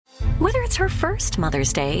Whether it's her first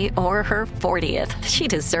Mother's Day or her 40th, she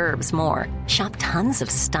deserves more. Shop tons of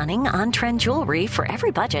stunning on-trend jewelry for every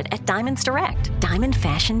budget at Diamonds Direct. Diamond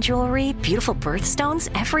fashion jewelry, beautiful birthstones,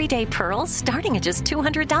 everyday pearls starting at just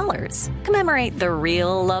 $200. Commemorate the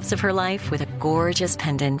real loves of her life with a gorgeous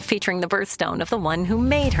pendant featuring the birthstone of the one who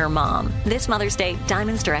made her mom. This Mother's Day,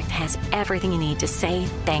 Diamonds Direct has everything you need to say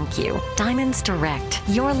thank you. Diamonds Direct.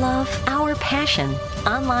 Your love, our passion.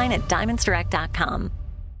 Online at diamondsdirect.com.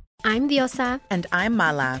 I'm Diosa. And I'm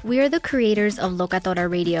Mala. We are the creators of Locatora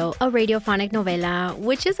Radio, a radiophonic novela,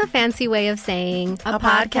 which is a fancy way of saying a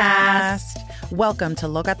podcast. Welcome to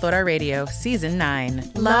Locatora Radio, Season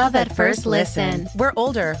 9. Love at First Listen. We're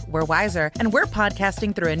older, we're wiser, and we're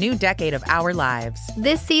podcasting through a new decade of our lives.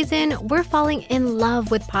 This season, we're falling in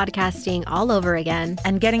love with podcasting all over again.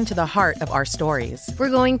 And getting to the heart of our stories.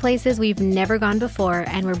 We're going places we've never gone before,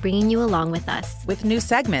 and we're bringing you along with us. With new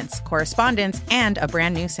segments, correspondence, and a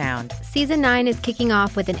brand new sound. Season 9 is kicking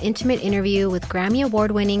off with an intimate interview with Grammy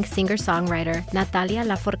Award-winning singer-songwriter Natalia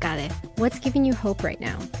Lafourcade. What's giving you hope right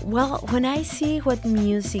now? Well, when I see what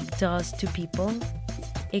music does to people,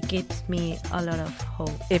 it gives me a lot of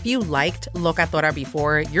hope. If you liked Locatora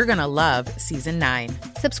before, you're going to love Season 9.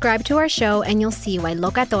 Subscribe to our show and you'll see why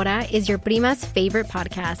Locatora is your prima's favorite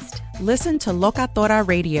podcast. Listen to Locatora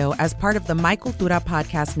Radio as part of the My Cultura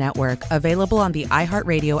Podcast Network, available on the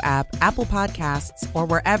iHeartRadio app, Apple Podcasts, or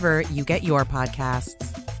wherever you get your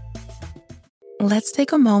podcasts. Let's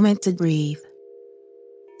take a moment to breathe.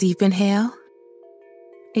 Deep inhale.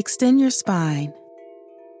 Extend your spine.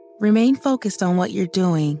 Remain focused on what you're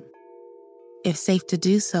doing. If safe to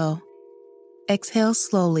do so, exhale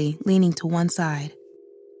slowly, leaning to one side.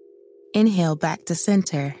 Inhale back to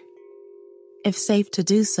center. If safe to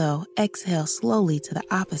do so, exhale slowly to the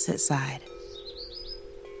opposite side.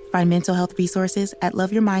 Find mental health resources at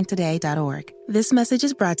loveyourmindtoday.org. This message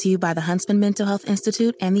is brought to you by the Huntsman Mental Health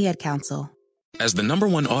Institute and the Ad Council. As the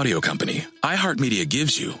 #1 audio company, iHeartMedia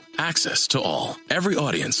gives you access to all. Every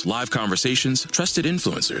audience, live conversations, trusted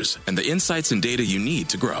influencers, and the insights and data you need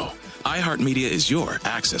to grow. iHeartMedia is your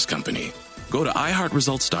access company. Go to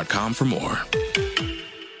iHeartResults.com for more.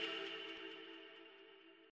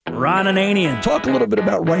 Ron Ananian. Talk a little bit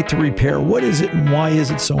about right to repair. What is it and why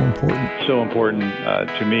is it so important? So important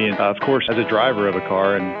to me, and of course, as a driver of a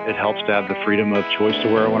car, and it helps to have the freedom of choice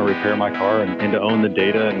to where I want to repair my car and to own the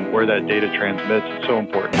data and where that data transmits. It's so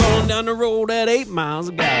important. Rolling down the road at 8 miles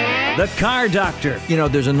a gallon. The Car Doctor. You know,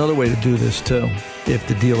 there's another way to do this too. If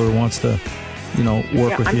the dealer wants to,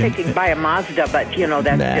 work with I'm you. I'm thinking buy a Mazda, but that's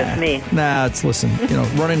just me. Listen,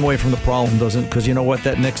 running away from the problem doesn't, because you know what?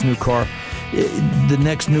 The next new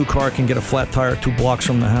car can get a flat tire 2 blocks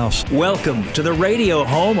from the house. Welcome to the radio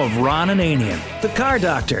home of Ron Ananian, the Car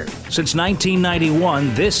Doctor. Since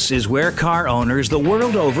 1991, this is where car owners the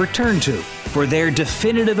world over turn to for their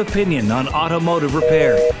definitive opinion on automotive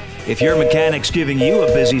repair. If your mechanic's giving you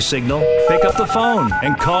a busy signal, pick up the phone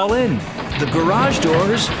and call in. The garage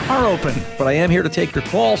doors are open. But I am here to take your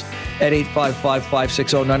calls at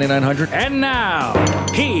 855-560-9900. And now,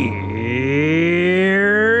 here's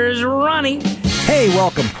Ronnie. Hey,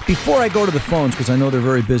 welcome. Before I go to the phones, because I know they're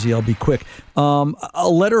very busy, I'll be quick. A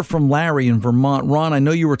letter from Larry in Vermont. Ron, I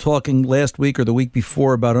know you were talking last week or the week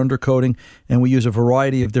before about undercoating, and we use a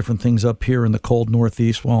variety of different things up here in the cold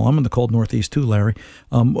Northeast. Well, I'm in the cold Northeast too, Larry.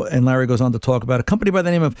 And Larry goes on to talk about a company by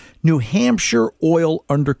the name of New Hampshire Oil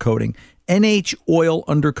Undercoating.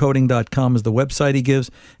 NHOilundercoating.com is the website he gives,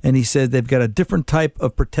 and he said they've got a different type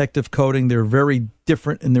of protective coating. They're very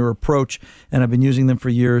different in their approach, and I've been using them for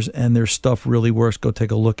years, and their stuff really works. Go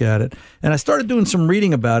take a look at it. And I started doing some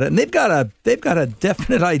reading about it, and they've got a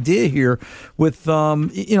definite idea here with,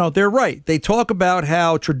 they're right. They talk about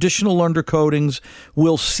how traditional undercoatings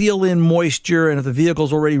will seal in moisture, and if the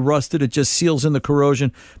vehicle's already rusted, it just seals in the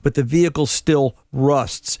corrosion, but the vehicle still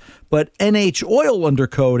rusts. But NH Oil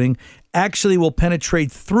Undercoating actually will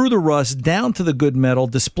penetrate through the rust down to the good metal,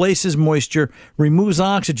 displaces moisture, removes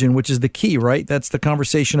oxygen, which is the key, right? That's the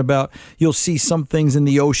conversation about you'll see some things in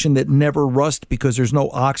the ocean that never rust because there's no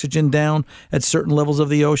oxygen down at certain levels of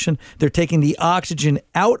the ocean. They're taking the oxygen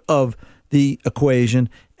out of the equation,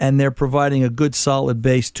 and they're providing a good solid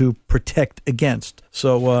base to protect against.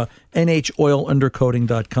 So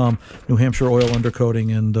NHOilundercoating.com, New Hampshire Oil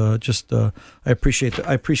Undercoating, and I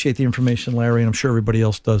appreciate the information, Larry, and I'm sure everybody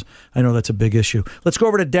else does. I know that's a big issue. Let's go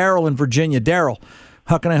over to Daryl in Virginia. Daryl,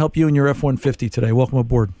 how can I help you in your F-150 today? Welcome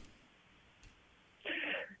aboard.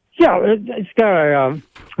 Yeah, it's got a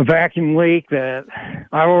vacuum leak that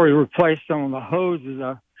I already replaced some of the hoses,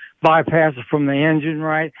 bypass it from the engine,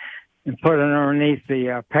 right, and put it underneath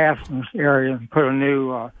the passenger area and put a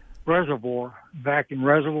new vacuum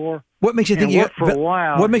reservoir. What makes you think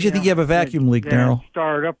What makes you think you have a vacuum leak, Daryl?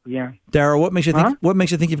 Start it up again. Daryl, what makes you think? What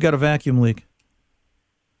makes you think you've got a vacuum leak?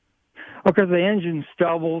 Because the engine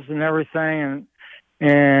stubbles and everything,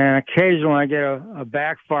 and occasionally I get a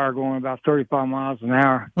backfire going about 35 miles an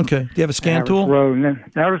hour. Okay. Do you have a scan tool? Road, and then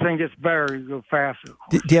everything gets better. You go faster.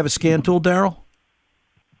 Do you have a scan tool, Daryl?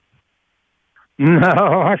 No,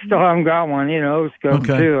 I still haven't got one. Scope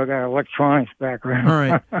too. I got an electronics background. All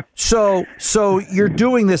right. So you're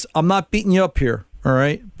doing this. I'm not beating you up here. All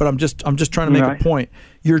right, but I'm just trying to make a point.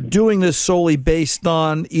 You're doing this solely based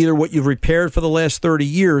on either what you've repaired for the last 30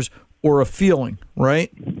 years or a feeling,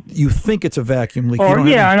 right? You think it's a vacuum leak. Oh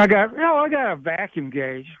yeah, and I got a vacuum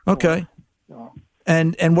gauge. Okay.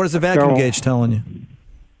 And what is the vacuum gauge telling you?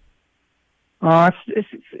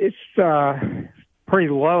 It's pretty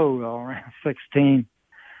low though, around 16.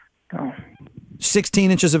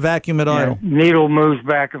 16 inches of vacuum at idle. Needle moves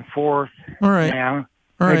back and forth. All right. Yeah.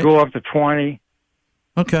 All right. They go up to 20.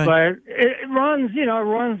 Okay. But it runs, it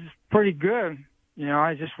runs pretty good.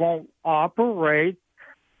 I just won't operate.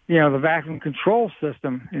 The vacuum control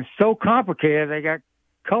system is so complicated. They got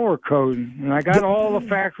color coding, and I got all the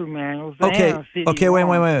factory manuals. Okay.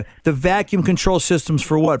 Wait. The vacuum control system's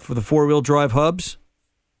for what? For the 4-wheel drive hubs?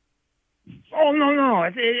 Oh no!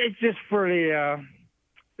 It's just for the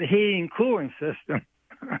heating and cooling system.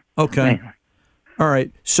 Okay. All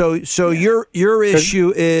right. So your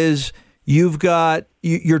issue is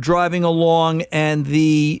you're driving along and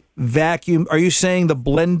the vacuum. Are you saying the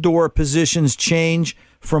blend door positions change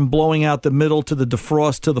from blowing out the middle to the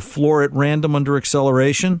defrost to the floor at random under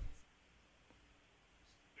acceleration?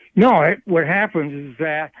 No. What happens is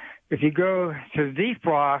that if you go to the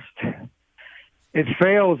defrost, it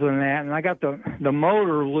fails in that, and I got the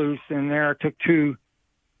motor loose in there. I took 2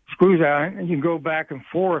 screws out, and you can go back and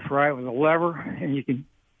forth, right, with a lever, and you can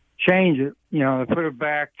change it, to put it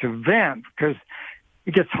back to vent, because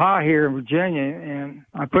it gets hot here in Virginia, and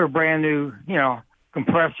I put a brand new,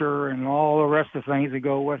 compressor and all the rest of the things that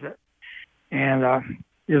go with it. And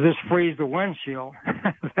you just freeze the windshield,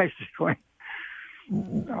 basically.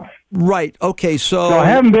 Right. Okay. So I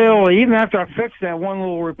haven't been able to, even after I fixed that one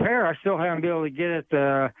little repair, I still haven't been able to get it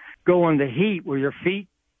to go into heat where your feet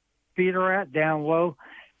are at, down low.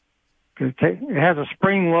 Cause it has a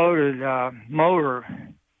spring-loaded motor,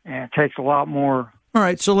 and it takes a lot more. All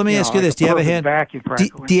right. So let me ask you this: Do you have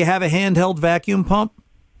do you have a handheld vacuum pump?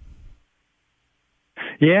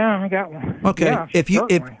 Yeah, I got one. Okay. Yeah, if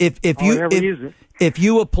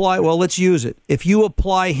you apply, well, let's use it. If you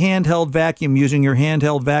apply handheld vacuum using your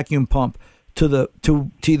handheld vacuum pump to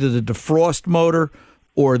either the defrost motor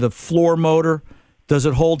or the floor motor, does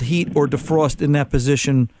it hold heat or defrost in that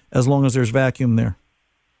position as long as there's vacuum there?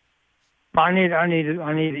 I need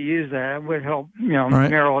to use that. It would help,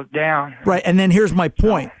 narrow it down. Right. And then here's my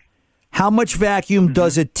point: how much vacuum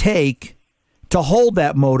does it take to hold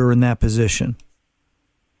that motor in that position?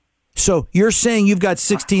 So you're saying you've got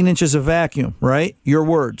 16 inches of vacuum, right? Your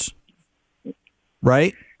words,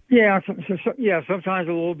 right? Yeah, sometimes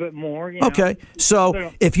a little bit more. Okay,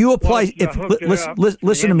 so if you apply,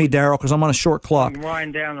 listen to me, Daryl, because I'm on a short clock.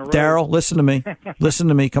 Daryl, listen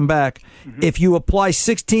to me. Come back. If you apply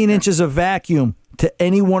 16 inches of vacuum to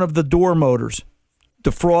any one of the door motors,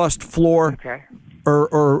 defrost, floor,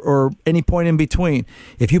 or any point in between,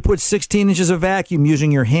 if you put 16 inches of vacuum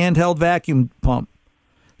using your handheld vacuum pump,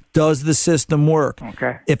 does the system work?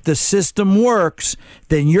 Okay. If the system works,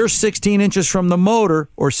 then you're 16 inches from the motor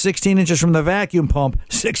or 16 inches from the vacuum pump.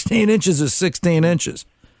 16 inches is 16 inches.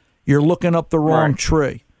 You're looking up the wrong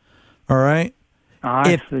tree. All right?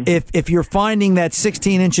 If you're finding that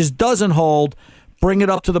 16 inches doesn't hold, bring it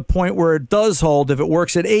up to the point where it does hold. If it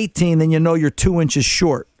works at 18, then you know you're 2 inches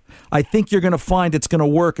short. I think you're going to find it's going to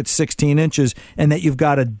work at 16 inches and that you've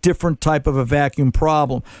got a different type of a vacuum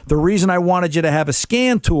problem. The reason I wanted you to have a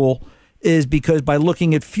scan tool is because by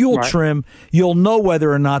looking at fuel trim, you'll know whether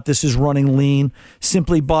or not this is running lean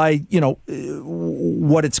simply by,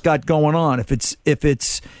 what it's got going on. If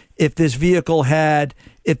this vehicle had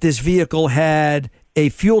a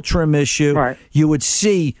fuel trim issue, you would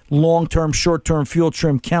see long-term, short-term fuel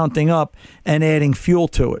trim counting up and adding fuel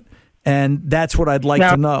to it. And that's what I'd like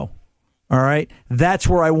to know. All right? That's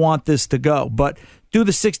where I want this to go. But do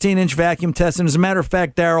the 16-inch vacuum test. And as a matter of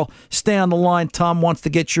fact, Daryl, stay on the line. Tom wants to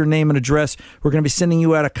get your name and address. We're going to be sending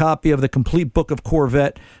you out a copy of the complete book of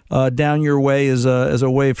Corvette down your way as a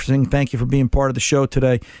way of saying thank you for being part of the show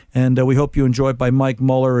today. And we hope you enjoy it, by Mike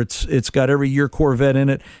Muller. It's got every year Corvette in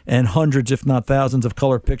it and hundreds, if not thousands, of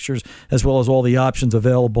color pictures, as well as all the options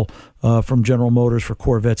available from General Motors for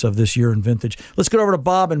Corvettes of this year and vintage. Let's get over to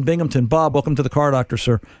Bob in Binghamton. Bob, welcome to the Car Doctor,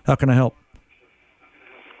 sir. How can I help?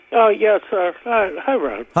 Oh, yes. Hi,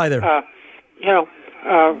 Ron. Hi there. I've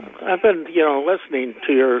been, listening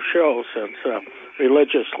to your show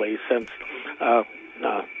religiously since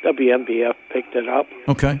WMBF picked it up.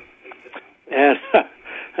 Okay. And,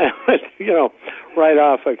 right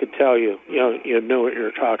off I could tell you knew what you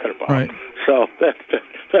were talking about. Right. So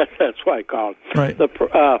that's why I called. Right. The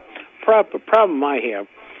problem I have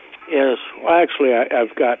is,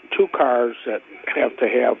 I've got two cars that have to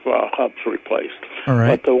have hubs replaced. All right.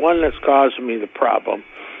 But the one that's causing me the problem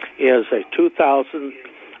is a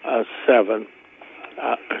 2007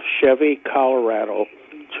 Chevy Colorado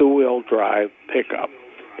two-wheel drive pickup.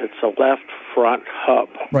 It's a left front hub.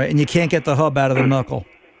 Right, and you can't get the hub out of the knuckle.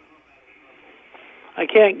 I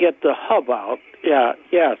can't get the hub out. Yeah,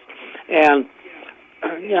 yes. And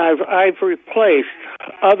I've replaced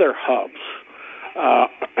other hubs,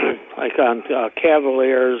 like on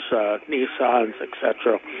Cavaliers, Nissans,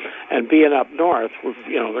 etc. And being up north,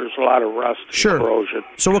 there's a lot of rust and corrosion.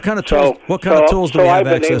 So what kind of tools? Do we have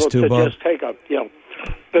access to, Bob? I've been able to just take a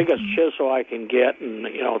biggest chisel I can get, and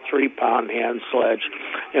 3-pound hand sledge,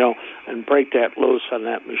 and break that loose on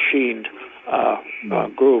that machined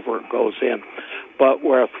groove where it goes in. But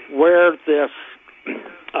where this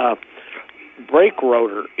brake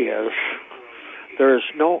rotor is, there's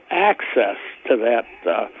no access to that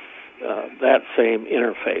same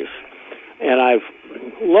interface. And I've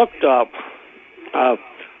looked up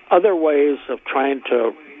other ways of trying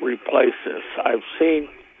to replace this. I've seen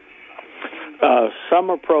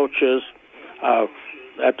some approaches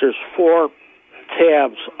that there's 4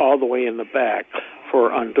 tabs all the way in the back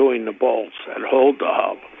for undoing the bolts that hold the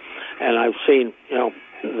hub. And I've seen,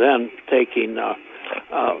 them taking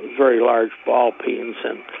very large ball peens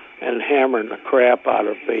and hammering the crap out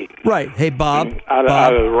of the right. Hey, Bob.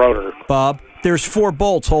 Out of the rotor. Bob, there's 4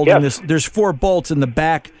 bolts holding this. There's 4 bolts in the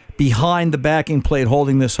back behind the backing plate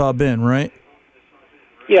holding this hub in, right?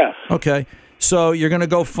 Yes. Okay. So you're going to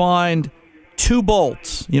go find 2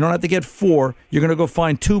 bolts. You don't have to get 4. You're going to go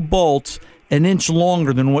find 2 bolts an inch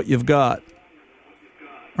longer than what you've got.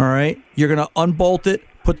 All right? You're going to unbolt it,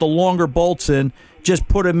 put the longer bolts in, just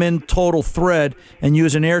put them in total thread, and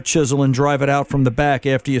use an air chisel and drive it out from the back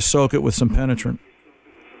after you soak it with some penetrant.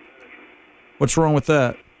 What's wrong with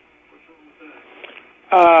that?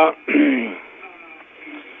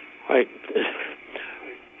 Right.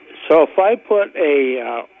 So if I put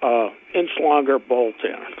a inch longer bolt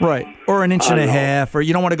in, right, or an inch and a half, or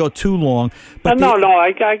you don't want to go too long. But no,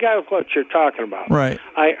 I got what you're talking about. Right.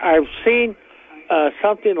 I've seen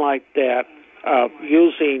something like that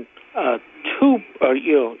using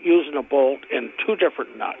using a bolt in 2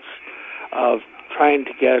 different nuts, of trying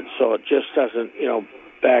to get it so it just doesn't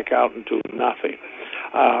back out and do nothing.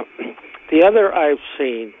 The other I've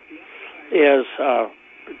seen is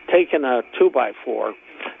taking a 2x4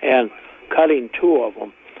 and cutting 2 of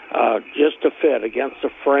them just to fit against the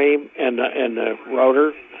frame and the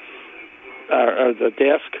rotor or the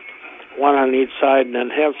disc, one on each side, and then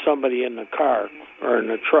have somebody in the car or in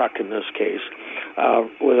the truck in this case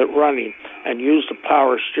with it running, and use the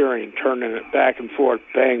power steering, turning it back and forth,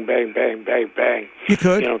 bang, bang, bang, bang, bang. You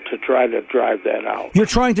could, to try to drive that out. You're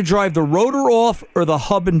trying to drive the rotor off or the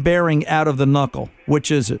hub and bearing out of the knuckle.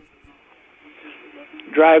 Which is it?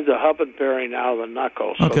 Drive the hub and bearing out of the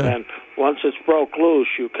knuckle. So then once it's broke loose,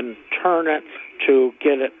 you can turn it to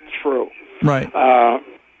get it through. Right.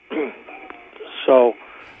 So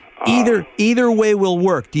either way will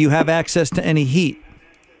work. Do you have access to any heat?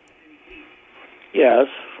 Yes.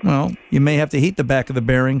 Well, you may have to heat the back of the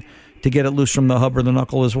bearing to get it loose from the hub or the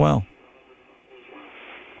knuckle as well.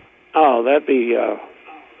 Oh, that'd be,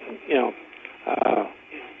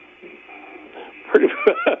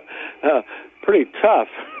 pretty tough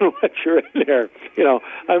once you're in there. You're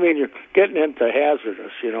getting into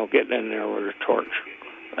hazardous, getting in there with a torch.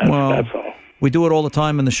 That's all. We do it all the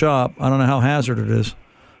time in the shop. I don't know how hazardous it is.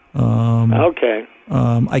 Okay.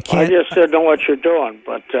 I can't. I just didn't know what you're doing,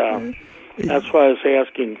 but that's why I was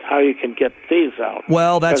asking how you can get these out.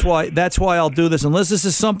 Well, that's why I'll do this. Unless this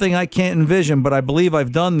is something I can't envision, but I believe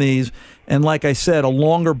I've done these. And like I said, a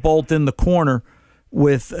longer bolt in the corner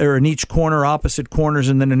or in each corner, opposite corners,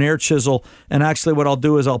 and then an air chisel. And actually what I'll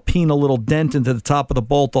do is I'll peen a little dent into the top of the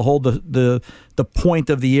bolt to hold the point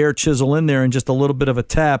of the air chisel in there, and just a little bit of a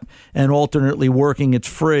tap, and alternately working it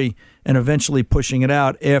free and eventually pushing it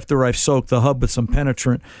out after I've soaked the hub with some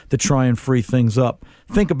penetrant to try and free things up.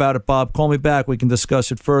 Think about it, Bob. Call me back. We can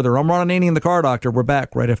discuss it further. I'm Ron Ananian, the Car Doctor. We're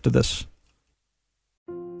back right after this.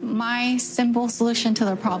 My simple solution to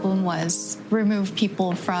the problem was remove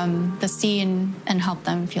people from the scene and help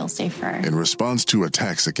them feel safer. In response to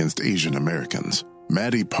attacks against Asian Americans,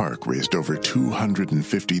 Maddie Park raised over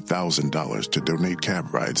 $250,000 to donate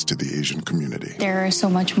cab rides to the Asian community. There is so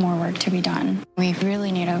much more work to be done. We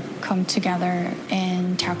really need to come together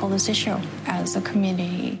and tackle this issue as a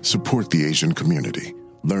community. Support the Asian community.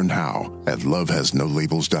 Learn how at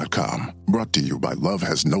lovehasnolabels.com. Brought to you by Love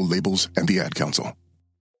Has No Labels and the Ad Council.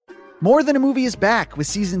 More Than a Movie is back with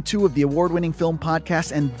Season 2 of the award-winning film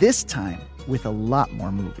podcast, and this time with a lot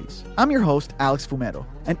more movies. I'm your host, Alex Fumero,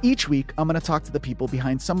 and each week I'm going to talk to the people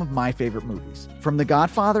behind some of my favorite movies. From The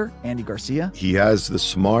Godfather, Andy Garcia. He has the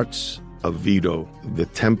smarts of Vito, the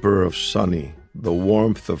temper of Sonny, the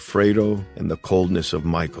warmth of Fredo, and the coldness of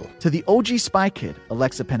Michael. To the OG Spy Kid,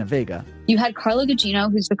 Alexa Penavega. You had Carla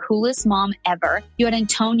Gugino, who's the coolest mom ever. You had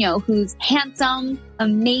Antonio, who's handsome,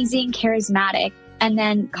 amazing, charismatic. And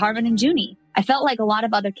then Carmen and Junie. I felt like a lot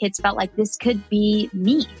of other kids felt like this could be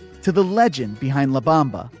me. To the legend behind La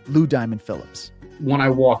Bamba, Lou Diamond Phillips. When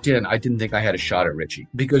I walked in, I didn't think I had a shot at Richie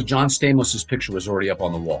because John Stamos' picture was already up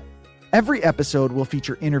on the wall. Every episode will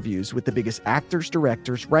feature interviews with the biggest actors,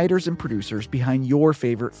 directors, writers, and producers behind your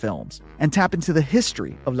favorite films and tap into the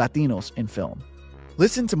history of Latinos in film.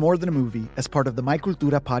 Listen to More Than a Movie as part of the My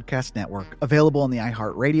Cultura Podcast Network, available on the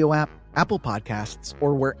iHeartRadio app, Apple Podcasts,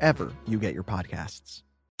 or wherever you get your podcasts.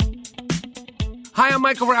 Hi, I'm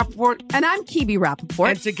Michael Rappaport. And I'm Kibi Rappaport.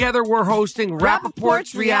 And together we're hosting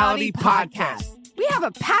Rappaport's Reality Podcast. We have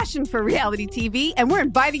a passion for reality TV, and we're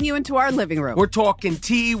inviting you into our living room. We're talking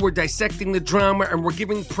tea, we're dissecting the drama, and we're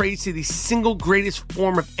giving praise to the single greatest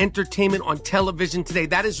form of entertainment on television today.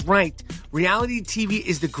 That is right. Reality TV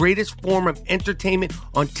is the greatest form of entertainment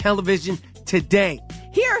on television today.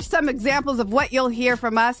 Here are some examples of what you'll hear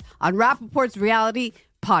from us on Rappaport's Reality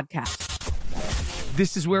Podcast.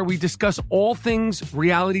 This is where we discuss all things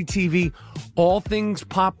reality TV, all things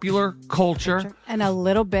popular culture. And a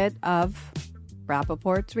little bit of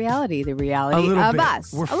Rappaport's reality, the reality of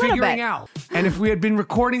us. We're figuring out. And if we had been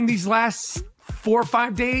recording these last 4 or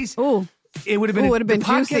 5 days, it would have been, the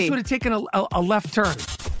podcast juicy. Would have taken a left turn.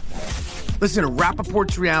 Listen to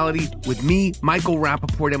Rappaport's Reality with me, Michael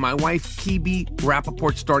Rappaport, and my wife, Kibi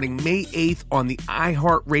Rappaport, starting May 8th on the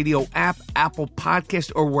iHeartRadio app, Apple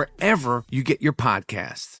Podcast, or wherever you get your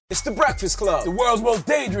podcasts. It's The Breakfast Club, the world's most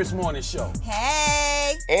dangerous morning show.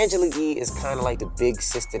 Hey! Angela Yee is kind of like the big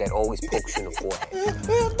sister that always pokes you in the forehead.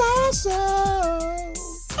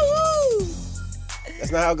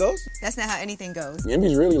 That's not how it goes? That's not how anything goes.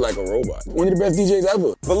 Yemi's really like a robot. One of the best DJs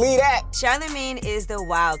ever. Believe that. Charlamagne is the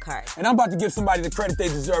wild card. And I'm about to give somebody the credit they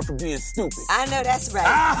deserve for being stupid. I know that's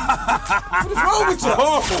right. What is wrong with you?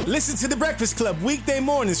 Oh. Listen to The Breakfast Club weekday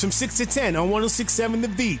mornings from 6 to 10 on 106.7 The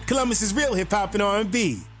Beat. Columbus's real hip-hop and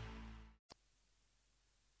R&B.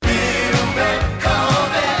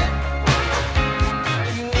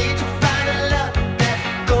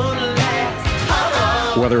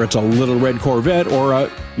 Whether it's a little red Corvette or a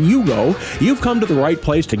Yugo, you've come to the right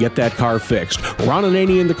place to get that car fixed. Ron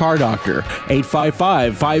Ananian, the Car Doctor,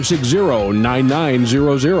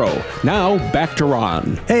 855-560-9900. Now, back to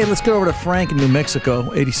Ron. Hey, let's go over to Frank in New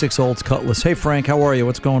Mexico, 86 Olds Cutlass. Hey, Frank, how are you?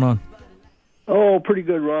 What's going on? Oh, pretty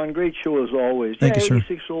good, Ron. Great show as always. Thank you, sir.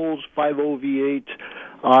 86 Olds, 5.0 V8.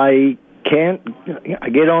 I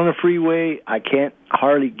get on the freeway, I can't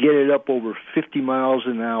hardly get it up over 50 miles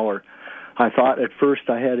an hour. I thought at first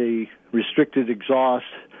I had a restricted exhaust.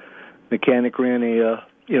 Mechanic ran a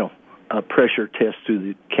pressure test through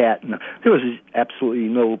the cat, and there was absolutely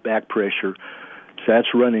no back pressure, so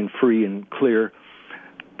that's running free and clear.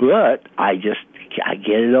 But I get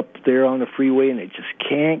it up there on the freeway, and it just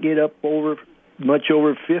can't get up much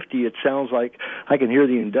over 50. It sounds like I can hear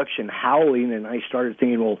the induction howling, and I started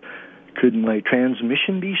thinking, well, could my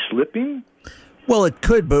transmission be slipping? Well, it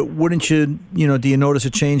could, but wouldn't you, do you notice a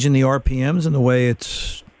change in the RPMs and the way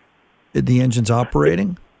the engine's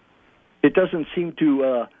operating? It doesn't seem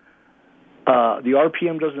to, the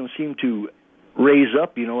RPM doesn't seem to raise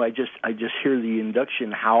up, I just hear the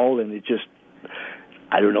induction howl, and it just,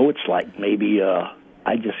 I don't know, it's like maybe,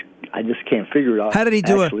 I just can't figure it out. How did he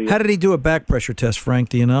do a back pressure test, Frank,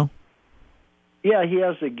 do you know? Yeah, he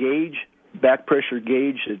has a gauge, back pressure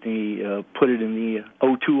gauge, that he put it in the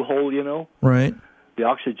O2 hole, Right. the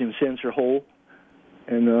oxygen sensor hole.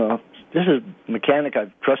 And this is a mechanic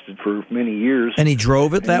I've trusted for many years. And he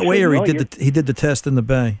drove it that way, or he did the test in the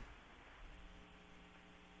bay?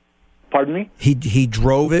 Pardon me? He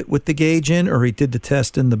drove it with the gauge in, or he did the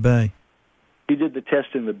test in the bay? He did the test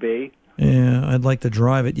in the bay. Yeah, I'd like to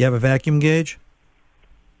drive it. You have a vacuum gauge?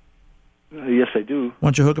 Yes, I do. Why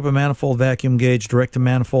don't you hook up a manifold vacuum gauge, direct to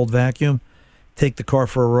manifold vacuum, take the car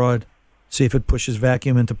for a ride, see if it pushes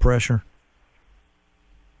vacuum into pressure.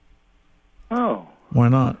 Oh. Why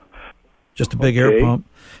not? Just a big air pump.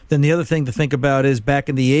 Then the other thing to think about is back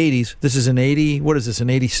in the 80s, this is an 80, what is this, an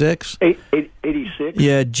 86? 86.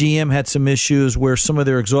 Yeah, GM had some issues where some of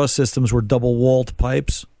their exhaust systems were double-walled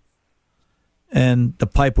pipes, and the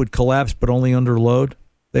pipe would collapse, but only under load.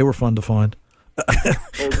 They were fun to find.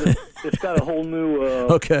 It's got a whole new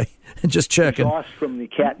okay, just checking. Exhaust from the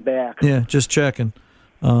cat back. Yeah, just checking.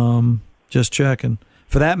 Just checking.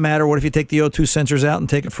 For that matter, what if you take the O2 sensors out and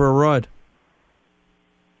take it for a ride?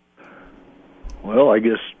 Well, I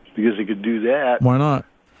guess because he could do that. Why not?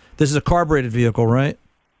 This is a carbureted vehicle, right?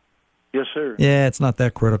 Yes, sir. Yeah, it's not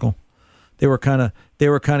that critical. They were kind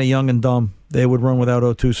of young and dumb. They would run without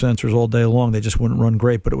O2 sensors all day long. They just wouldn't run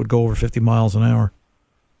great, but it would go over 50 miles an hour.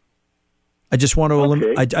 I just want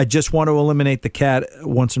to I just want to eliminate the cat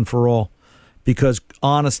once and for all, because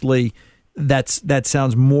honestly, that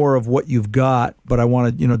sounds more of what you've got. But I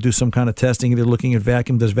want to do some kind of testing. Either looking at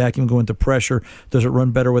vacuum. Does vacuum go into pressure? Does it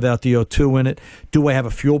run better without the O2 in it? Do I have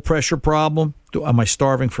a fuel pressure problem? Am I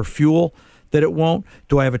starving for fuel that it won't?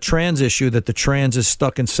 Do I have a trans issue that the trans is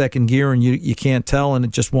stuck in second gear and you can't tell and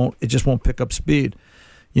it just won't pick up speed?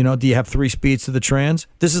 Do you have 3 speeds to the trans?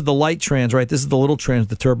 This is the light trans, right? This is the little trans,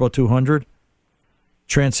 the Turbo 200.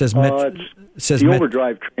 Trans says the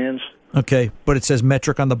overdrive trans. Okay, but it says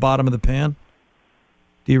metric on the bottom of the pan.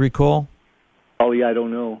 Do you recall? Oh yeah, I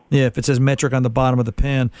don't know. Yeah, if it says metric on the bottom of the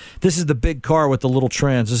pan, this is the big car with the little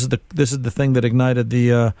trans. This is the thing that ignited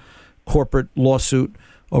the corporate lawsuit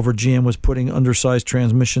over GM was putting undersized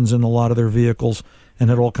transmissions in a lot of their vehicles and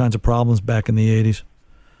had all kinds of problems back in the 80s.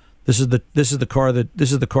 This is the car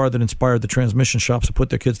that inspired the transmission shops to put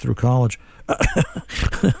their kids through college.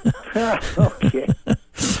 Okay.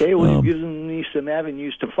 Okay, well, you've given me some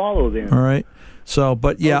avenues to follow then. All right. So,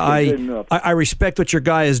 but yeah, Okay, I respect what your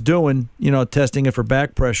guy is doing, testing it for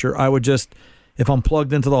back pressure. I would just, if I'm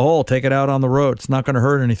plugged into the hole, take it out on the road. It's not going to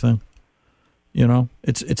hurt anything.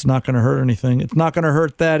 It's not going to hurt anything. It's not going to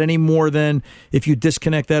hurt that any more than if you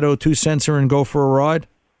disconnect that O2 sensor and go for a ride.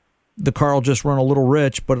 The car will just run a little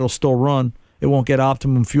rich, but it'll still run. It won't get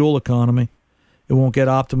optimum fuel economy. It won't get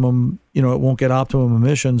optimum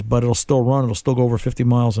emissions, but it'll still run. It'll still go over 50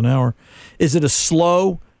 miles an hour. Is it a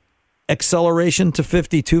slow acceleration to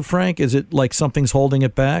 52, Frank? Is it like something's holding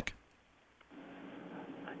it back?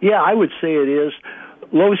 Yeah, I would say it is.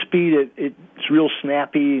 Low speed, it's real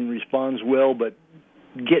snappy and responds well, but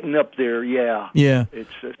getting up there, yeah. Yeah.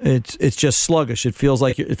 It's just sluggish. It feels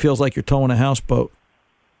like you're towing a houseboat.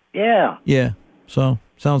 Yeah. Yeah. So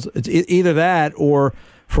it's either that or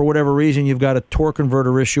for whatever reason you've got a torque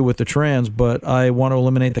converter issue with the trans, but I want to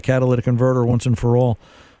eliminate the catalytic converter once and for all.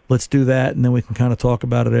 Let's do that, and then we can kind of talk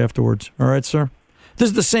about it afterwards. All right, sir? This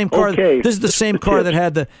is the same car. Okay. This is the same car that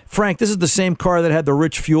had this is the same car that had the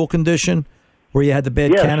rich fuel condition where you had the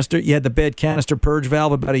bad canister. You had the bad canister purge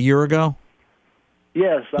valve about a year ago.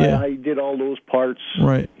 Yes, Yeah. I did all those parts.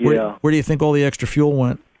 Right. Yeah. Where do you think all the extra fuel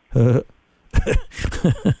went?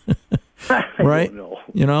 Right?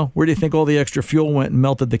 Where do you think all the extra fuel went and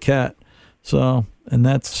melted the cat? So, and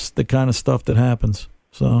that's the kind of stuff that happens.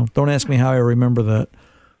 So, don't ask me how I remember that.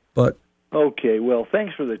 But okay, well,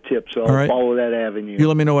 thanks for the tips. So All right. I'll follow that avenue. You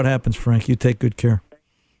let me know what happens, Frank. You take good care.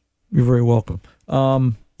 You're very welcome.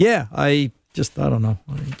 Yeah, I don't know.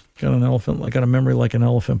 I got an elephant. I got a memory like an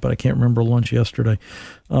elephant, but I can't remember lunch yesterday.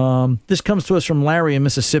 This comes to us from Larry in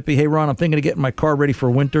Mississippi. Hey, Ron, I'm thinking of getting my car ready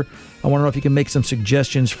for winter. I want to know if you can make some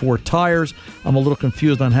suggestions for tires. I'm a little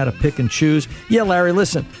confused on how to pick and choose. Yeah, Larry,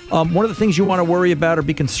 listen. One of the things you want to worry about or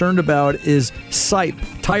be concerned about is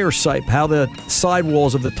tire sipe, how the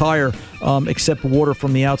sidewalls of the tire accept water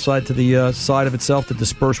from the outside to the side of itself to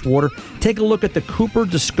disperse water. Take a look at the Cooper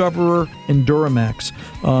Discoverer Enduramax.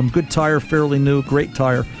 Good tire, fairly new, great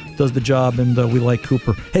tire. Does the job, and we like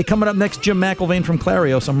Cooper. Hey, coming up next, Jim McElvain from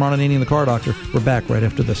Clarios. I'm Ron Ananian, the Car Doctor. We're back right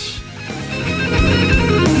after this.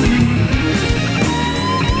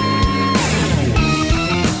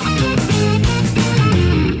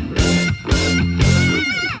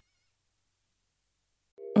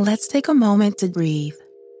 Let's take a moment to breathe.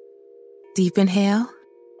 Deep inhale.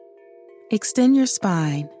 Extend your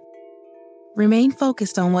spine. Remain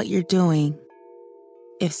focused on what you're doing.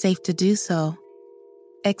 If safe to do so,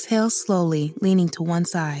 Exhale slowly, leaning to one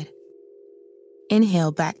side.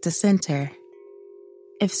 Inhale back to center.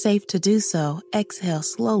 If safe to do so, exhale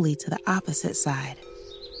slowly to the opposite side.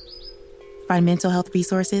 Find mental health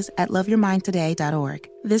resources at loveyourmindtoday.org.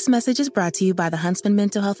 This message is brought to you by the Huntsman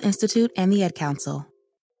Mental Health Institute and the Ad Council.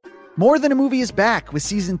 More Than a Movie is back with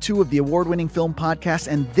Season 2 of the award-winning film podcast,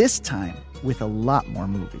 and this time with a lot more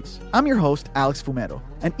movies. I'm your host, Alex Fumero,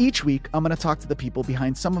 and each week I'm going to talk to the people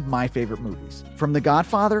behind some of my favorite movies. From The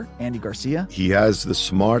Godfather, Andy Garcia. He has the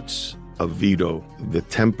smarts of Vito, the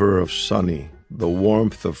temper of Sonny, the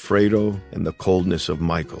warmth of Fredo, and the coldness of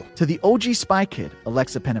Michael. To the OG Spy Kid,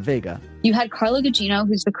 Alexa Penavega. You had Carla Gugino,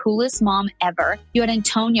 who's the coolest mom ever. You had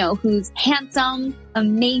Antonio, who's handsome,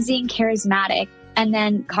 amazing, charismatic. And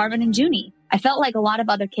then Carmen and Junie. I felt like a lot of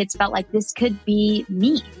other kids felt like this could be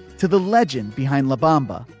me. To the legend behind La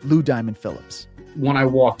Bamba, Lou Diamond Phillips. When I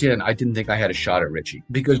walked in, I didn't think I had a shot at Richie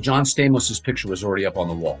because John Stamos' picture was already up on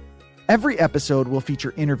the wall. Every episode will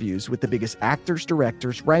feature interviews with the biggest actors,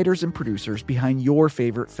 directors, writers, and producers behind your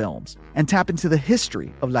favorite films and tap into the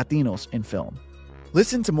history of Latinos in film.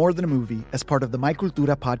 Listen to More Than a Movie as part of the My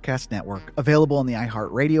Cultura Podcast Network, available on the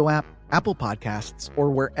iHeartRadio app, Apple Podcasts,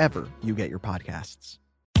 or wherever you get your podcasts.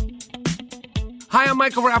 Hi, I'm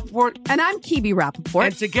Michael Rappaport. And I'm Kibi Rappaport.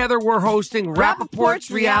 And together we're hosting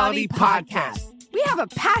Rappaport's Reality Podcast. We have a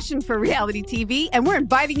passion for reality TV, and we're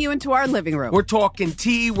inviting you into our living room. We're talking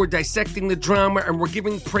tea, we're dissecting the drama, and we're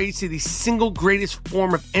giving praise to the single greatest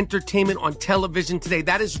form of entertainment on television today.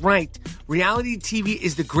 That is right. Reality TV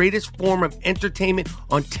is the greatest form of entertainment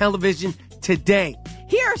on television today.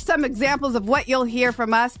 Here are some examples of what you'll hear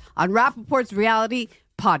from us on Rappaport's Reality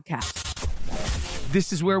Podcast.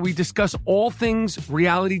 This is where we discuss all things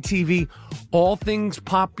reality TV, all things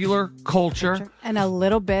popular culture. And a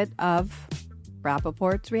little bit of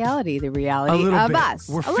Rappaport's reality, the reality of bit. us.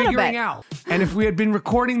 We're figuring out. And if we had been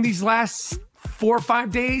recording these last 4 or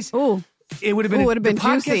 5 days, it would have been, the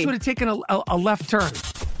podcast juicy. would have taken a left turn.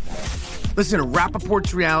 Listen to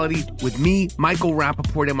Rappaport's Reality with me, Michael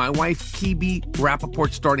Rappaport, and my wife, Kibi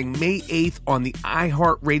Rappaport, starting May 8th on the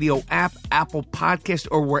iHeartRadio app, Apple Podcast,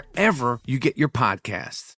 or wherever you get your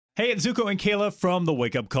podcasts. Hey, it's Zuko and Kayla from The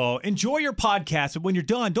Wake Up Call. Enjoy your podcast, but when you're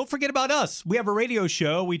done, don't forget about us. We have a radio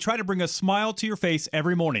show. We try to bring a smile to your face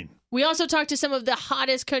every morning. We also talk to some of the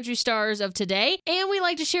hottest country stars of today, and we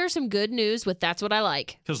like to share some good news with That's What I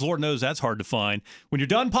Like. Because Lord knows that's hard to find. When you're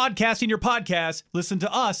done podcasting your podcast, listen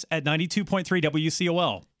to us at 92.3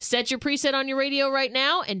 WCOL. Set your preset on your radio right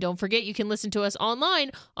now, and don't forget you can listen to us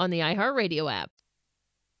online on the iHeartRadio app.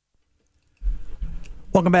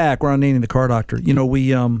 Welcome back. We're on Nanny the Car Doctor. You know,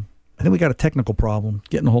 I think we got a technical problem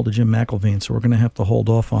getting a hold of Jim McElveen, so we're going to have to hold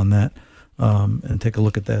off on that and take a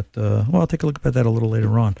look at that. I'll take a look at that a little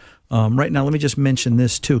later on. Right now, let me just mention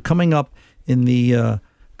this too. Coming up in the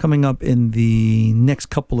next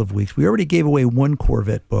couple of weeks, we already gave away one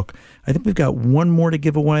Corvette book. I think we've got one more to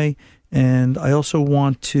give away, and I also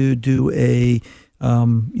want to do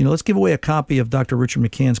let's give away a copy of Dr. Richard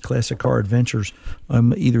McCann's Classic Car Adventures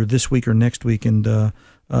either this week or next week. And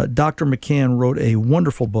Dr. McCann wrote a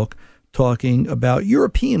wonderful book talking about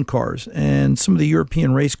European cars and some of the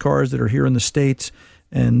European race cars that are here in the States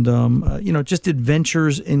and, just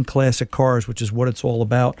adventures in classic cars, which is what it's all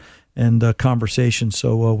about, and conversation.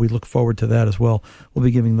 So we look forward to that as well. We'll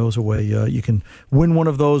be giving those away. You can win one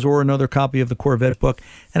of those or another copy of the Corvette book.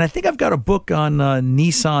 And I think I've got a book on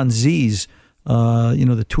Nissan Zs.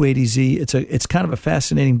 The 280Z. It's kind of a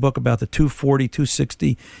fascinating book about the 240,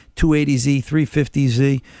 260, 280Z,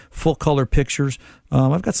 350Z, full color pictures.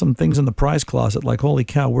 I've got some things in the prize closet like, holy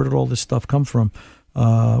cow, where did all this stuff come from?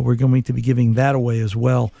 We're going to be giving that away as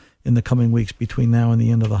well in the coming weeks between now and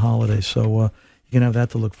the end of the holidays. So you can have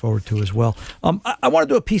that to look forward to as well. I want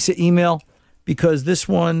to do a piece of email because this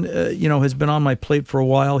one, has been on my plate for a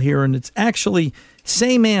while here, and it's actually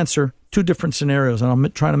same answer, two different scenarios, and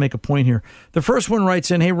I'm trying to make a point here. The first one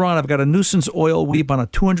writes in, "Hey, Ron, I've got a nuisance oil weep on a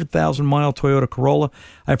 200,000-mile Toyota Corolla.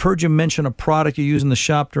 I've heard you mention a product you use in the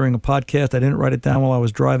shop during a podcast. I didn't write it down while I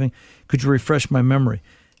was driving. Could you refresh my memory?"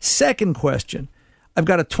 Second question, I've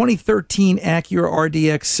got a 2013 Acura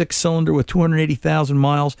RDX 6-cylinder with 280,000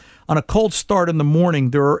 miles. On a cold start in the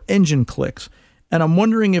morning, there are engine clicks, and I'm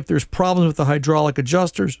wondering if there's problems with the hydraulic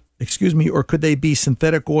adjusters, or could they be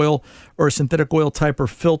synthetic oil or a synthetic oil type or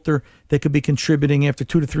filter that could be contributing. After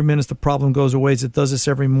 2 to 3 minutes, the problem goes away, as it does this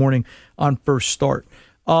every morning on first start.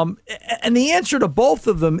 And the answer to both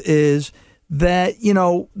of them is that,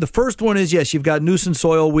 the first one is, yes, you've got nuisance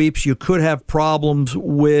oil weeps. You could have problems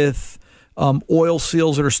with oil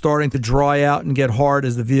seals that are starting to dry out and get hard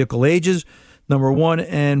as the vehicle ages. number one.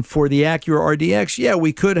 And for the Acura RDX, yeah,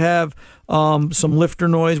 we could have some lifter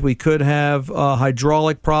noise. We could have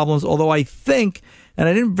hydraulic problems, although I think, and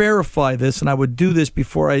I didn't verify this, and I would do this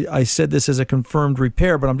before I said this as a confirmed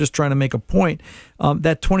repair, but I'm just trying to make a point.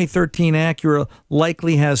 That 2013 Acura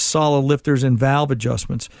likely has solid lifters and valve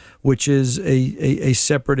adjustments, which is a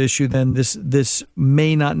separate issue. Then this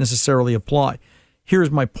may not necessarily apply. Here's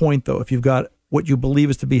my point, though. If you've got what you believe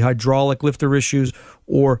is to be hydraulic lifter issues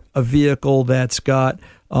or a vehicle that's got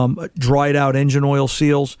dried out engine oil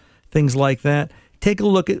seals, things like that, take a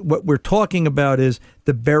look at what we're talking about is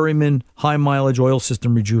the Berryman High Mileage Oil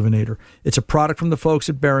System Rejuvenator. It's a product from the folks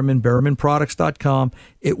at Berryman, berrymanproducts.com.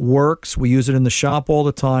 It works. We use it in the shop all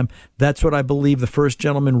the time. That's what I believe the first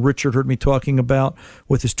gentleman, Richard, heard me talking about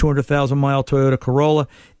with his 200,000-mile Toyota Corolla.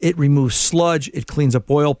 It removes sludge. It cleans up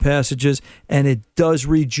oil passages, and it does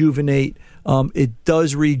rejuvenate.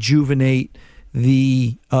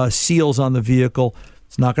 The seals on the vehicle.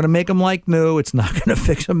 It's not going to make them like new. It's not going to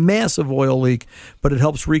fix a massive oil leak, but it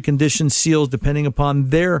helps recondition seals depending upon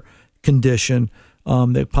their condition.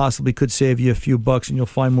 That possibly could save you a few bucks, and you'll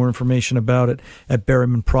find more information about it at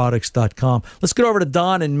berrymanproducts.com. Let's get over to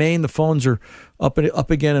Don in Maine. The phones are up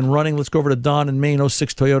again and running. Let's go over to Don in Maine,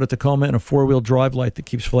 06 Toyota Tacoma, and a four-wheel drive light that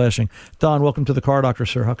keeps flashing. Don, welcome to the Car Doctor,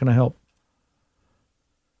 sir. How can I help?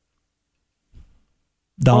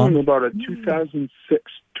 Don? About a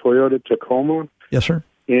 2006 Toyota Tacoma. Yes, sir.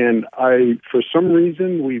 And for some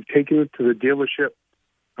reason, we've taken it to the dealership,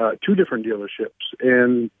 two different dealerships,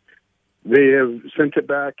 and they have sent it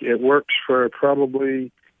back. It works for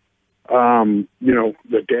probably, the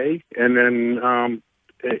day, and then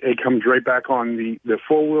it comes right back on. The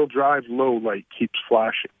four-wheel drive low light keeps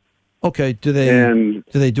flashing. Okay. Do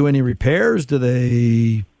they do any repairs? Do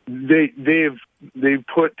they? They've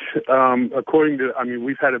put according to. I mean,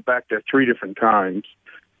 we've had it back there 3 different times.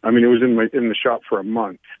 I mean, it was in the shop for a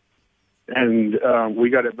month, and we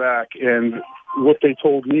got it back. And what they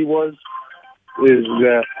told me is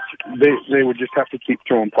that they would just have to keep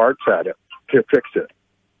throwing parts at it to fix it.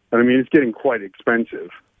 And I mean, it's getting quite expensive.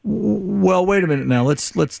 Well, wait a minute now.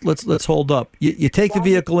 Let's hold up. You take the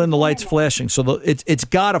vehicle in, the light's flashing, so it's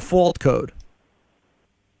got a fault code.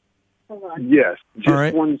 Yes. Just all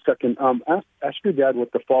right. 1 second. Ask your dad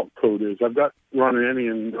what the fault code is. I've got Ron and Annie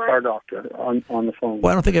and the Car Doctor on the phone.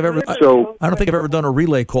 Well, I don't think I've ever done a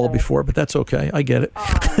relay call before, but that's okay. I get it.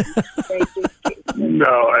 No,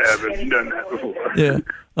 I haven't done that before. Yeah.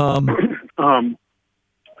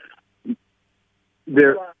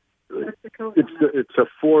 It's a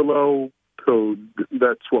 4-low code.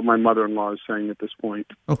 That's what my mother-in-law is saying at this point.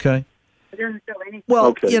 Okay. Well,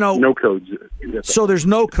 okay. No codes. So there's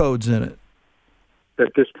no codes in it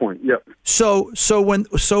at this point. Yep. So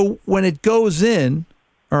when it goes in,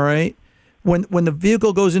 all right, when the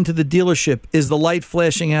vehicle goes into the dealership, is the light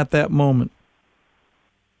flashing at that moment?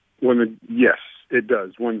 Yes, it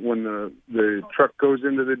does. When the truck goes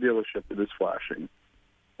into the dealership, it is flashing.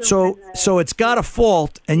 So it's got a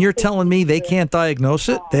fault, and you're telling me they can't diagnose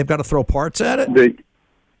it? They've got to throw parts at it?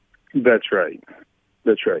 That's right.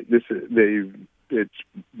 That's right. It's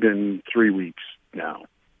been 3 weeks now,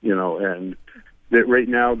 and right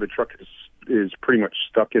now the truck is pretty much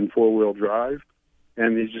stuck in 4-wheel drive,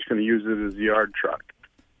 and he's just going to use it as a yard truck.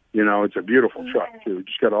 It's a beautiful truck too.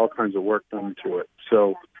 Just got all kinds of work done to it.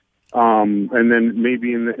 So, and then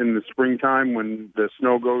maybe in the springtime when the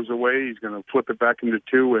snow goes away, he's going to flip it back into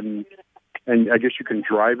 2, and I guess you can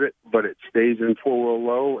drive it, but it stays in 4-wheel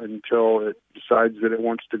low until it decides that it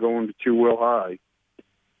wants to go into 2-wheel high.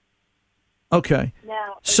 Okay.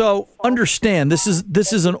 So understand, this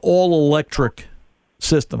is an all-electric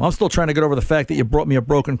system. I'm still trying to get over the fact that you brought me a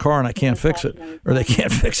broken car and I can't fix it, or they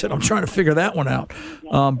can't fix it. I'm trying to figure that one out.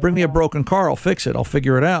 Bring me a broken car, I'll fix it. I'll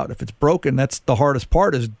figure it out. If it's broken, that's the hardest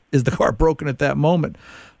part. Is the car broken at that moment?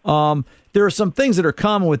 There are some things that are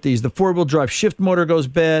common with these. The 4-wheel drive shift motor goes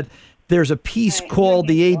bad. There's a piece called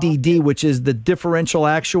the ADD, which is the differential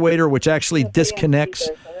actuator, which actually disconnects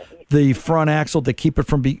the front axle to keep it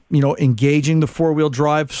from engaging the 4-wheel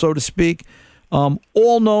drive, so to speak.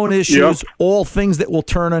 All known issues, all things that will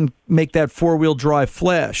turn and make that 4-wheel drive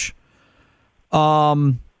flash.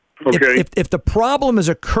 Okay. If the problem is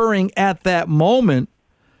occurring at that moment,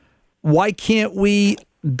 why can't we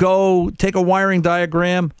go take a wiring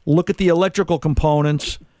diagram, look at the electrical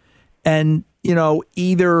components, and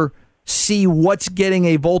either see what's getting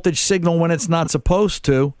a voltage signal when it's not supposed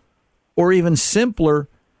to, or even simpler,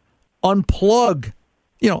 unplug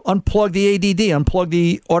the ADD, unplug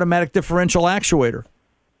the automatic differential actuator.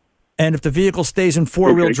 And if the vehicle stays in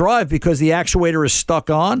 4-wheel drive because the actuator is stuck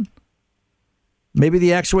on, maybe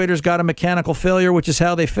the actuator's got a mechanical failure, which is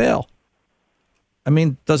how they fail. I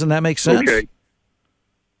mean, doesn't that make sense? Okay.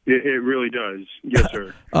 It really does. Yes,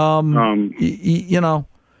 sir. You know,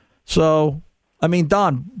 so I mean,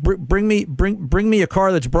 Don, bring me a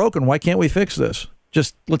car that's broken. Why can't we fix this?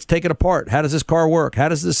 Just let's take it apart. How does this car work? How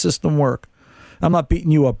does this system work? I'm not beating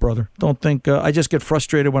you up, brother. Don't think I just get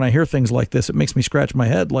frustrated when I hear things like this. It makes me scratch my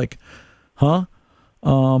head like, huh?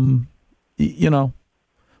 You know,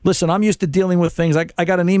 listen, I'm used to dealing with things. I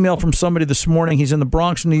got an email from somebody this morning. He's in the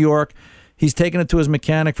Bronx, New York. He's taken it to his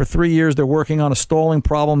mechanic for 3 years. They're working on a stalling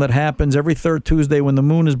problem that happens every third Tuesday when the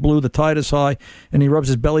moon is blue, the tide is high, and he rubs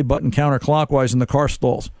his belly button counterclockwise and the car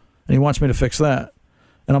stalls. And he wants me to fix that.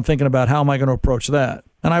 And I'm thinking about how am I going to approach that?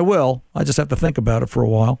 And I will. I just have to think about it for a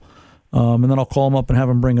while. And then I'll call him up and have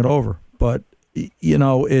him bring it over. But, you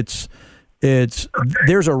know,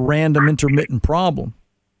 there's a random intermittent problem.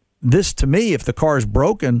 This, to me, if the car is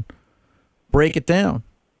broken, break it down.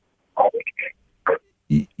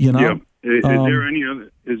 You know? Yeah. Is there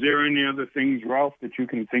any other things, Ralph, that you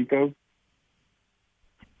can think of?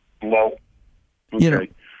 No. Okay. You know,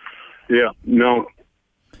 yeah. No.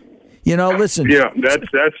 You know, listen. Yeah,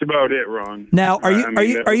 that's about it, Ron. Now,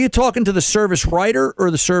 are you talking to the service writer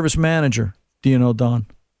or the service manager? Do you know, Don?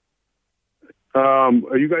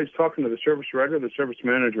 Are you guys talking to the service writer or the service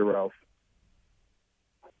manager, Ralph?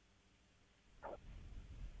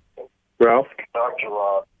 Ralph?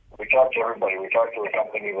 We talked to everybody. We talked to the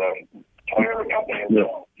company, the Toyota company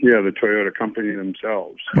themselves. Yeah, the Toyota company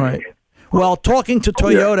themselves. Right. Well, talking to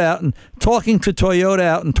Toyota out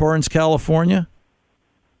in Torrance, California,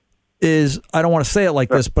 is, I don't want to say it like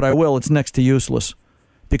this, but I will. It's next to useless,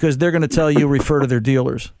 because they're going to tell you refer to their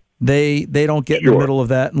dealers. They don't get in the middle of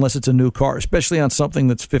that unless it's a new car, especially on something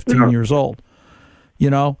that's 15 years old. You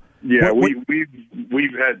know. Yeah, we've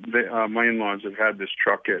had my in-laws have had this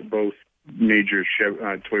truck at both major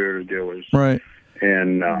Toyota dealers, right?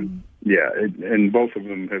 And and both of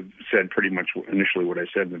them have said pretty much initially what I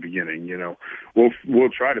said in the beginning. You know, we'll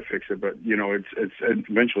try to fix it, but you know, it's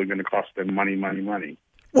eventually going to cost them money.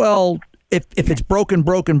 Well, if it's broken,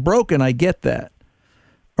 I get that.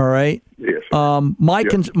 All right. Yes.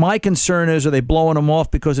 My concern is, are they blowing them off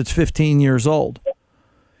because it's 15 years old?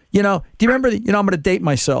 You know, do you remember, I'm going to date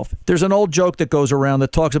myself. There's an old joke that goes around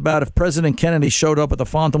that talks about if President Kennedy showed up at the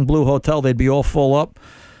Fontainebleau Hotel, they'd be all full up.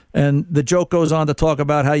 And the joke goes on to talk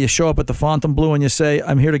about how you show up at the Fontainebleau and you say,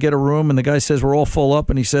 I'm here to get a room. And the guy says, we're all full up.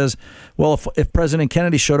 And he says, well, if President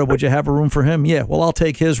Kennedy showed up, would you have a room for him? Yeah, well, I'll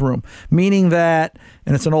take his room. Meaning that,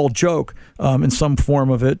 and it's an old joke in some form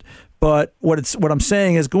of it, but what I'm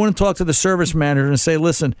saying is go in and talk to the service manager and say,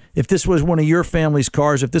 listen, if this was one of your family's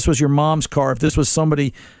cars, if this was your mom's car, if this was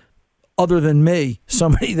somebody other than me,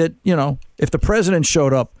 somebody that, you know, if the president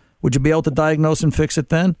showed up, would you be able to diagnose and fix it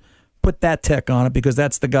then? Put that tech on it, because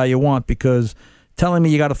that's the guy you want, because telling me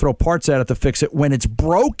you got to throw parts at it to fix it when it's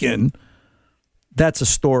broken, that's a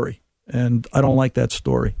story. And I don't like that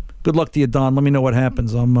story. Good luck to you, Don. Let me know what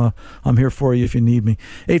happens. I'm here for you if you need me.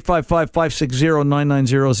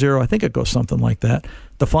 855-560-9900. I think it goes something like that.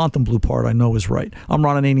 The Fontainebleau part I know is right. I'm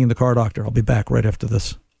Ron Ananian, the Car Doctor. I'll be back right after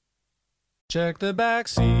this. Check the back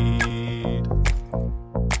seat.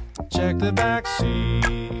 Check the back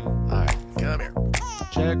seat. All right, come here.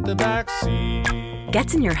 Check the back seat.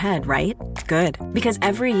 Gets in your head, right? Good. Because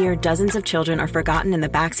every year, dozens of children are forgotten in the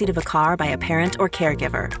backseat of a car by a parent or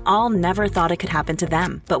caregiver. All never thought it could happen to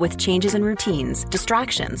them. But with changes in routines,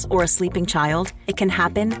 distractions, or a sleeping child, it can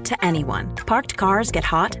happen to anyone. Parked cars get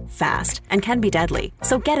hot, fast, and can be deadly.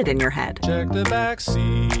 So get it in your head. Check the back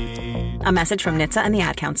seat. A message from NHTSA and the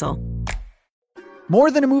Ad Council.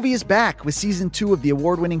 More Than a Movie is back with Season 2 of the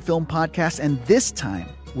award-winning film podcast, and this time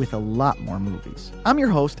with a lot more movies. I'm your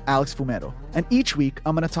host, Alex Fumero, and each week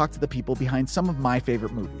I'm going to talk to the people behind some of my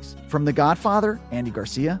favorite movies. From The Godfather, Andy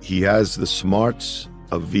Garcia. He has the smarts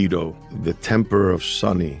of Vito, the temper of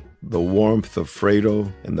Sonny, the warmth of Fredo,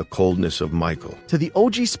 and the coldness of Michael. To the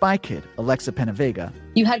OG Spy Kid, Alexa Penavega.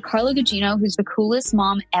 You had Carla Gugino, who's the coolest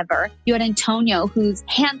mom ever. You had Antonio, who's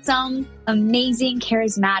handsome, amazing,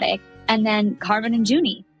 charismatic. And then Carmen and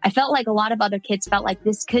Junie. I felt like a lot of other kids felt like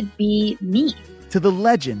this could be me. To the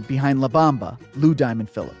legend behind La Bamba, Lou Diamond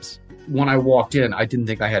Phillips. When I walked in, I didn't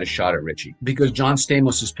think I had a shot at Richie because John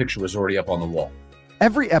Stamos' picture was already up on the wall.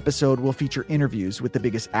 Every episode will feature interviews with the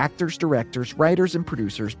biggest actors, directors, writers, and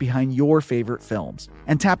producers behind your favorite films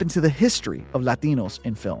and tap into the history of Latinos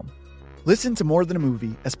in film. Listen to More Than a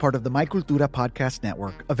Movie as part of the My Cultura podcast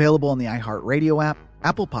network, available on the iHeartRadio app,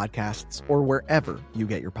 Apple Podcasts, or wherever you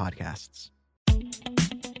get your podcasts.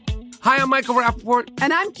 Hi, I'm Michael Rappaport.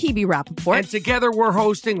 And I'm Kibi Rappaport. And together we're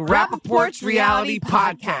hosting Rappaport's Reality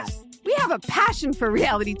Podcast. We have a passion for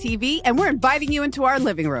reality TV, and we're inviting you into our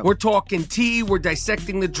living room. We're talking tea, we're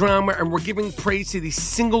dissecting the drama, and we're giving praise to the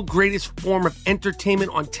single greatest form of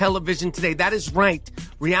entertainment on television today. That is right.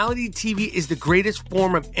 Reality TV is the greatest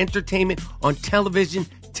form of entertainment on television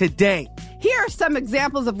today. Here are some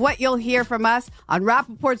examples of what you'll hear from us on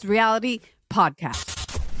Rappaport's Reality Podcast.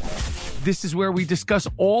 This is where we discuss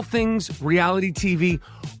all things reality TV,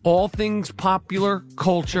 all things popular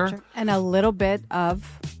culture. And a little bit of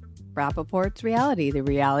Rappaport's reality, the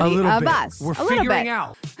reality of bit. us. We're a figuring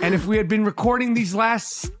out. And if we had been recording these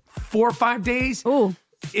last 4 or 5 days,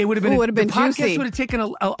 it would have been, the podcast juicy. would have taken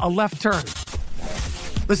a left turn.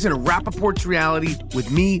 Listen to Rappaport's Reality with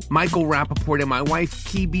me, Michael Rappaport, and my wife,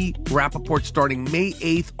 Kibi Rappaport, starting May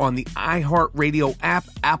 8th on the iHeartRadio app,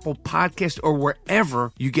 Apple Podcast, or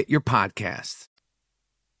wherever you get your podcasts.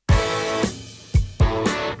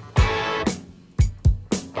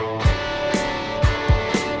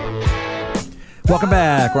 Welcome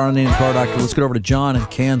back. Ron and Danny, the Car Doctor. Let's get over to John in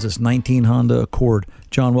Kansas, 19 Honda Accord.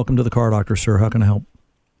 John, welcome to the Car Doctor, sir. How can I help?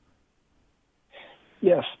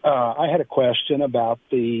 Yes, I had a question about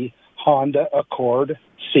the Honda Accord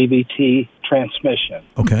CVT transmission.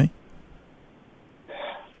 Okay.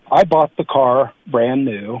 I bought the car brand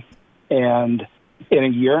new, and in a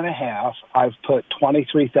year and a half, I've put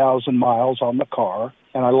 23,000 miles on the car,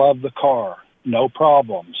 and I love the car. No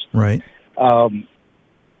problems. Right.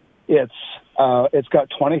 It's got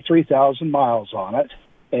 23,000 miles on it,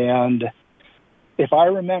 and if I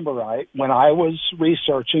remember right, when I was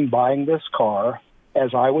researching buying this car,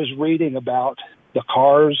 as I was reading about the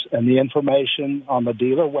cars and the information on the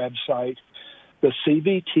dealer website, the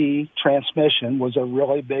CVT transmission was a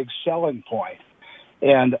really big selling point.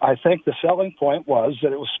 And I think the selling point was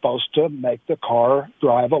that it was supposed to make the car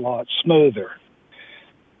drive a lot smoother.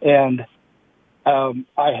 And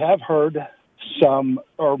I have heard some,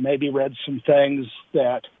 or maybe read some things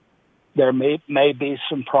that there may be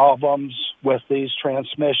some problems with these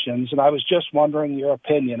transmissions, and I was just wondering your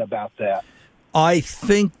opinion about that. I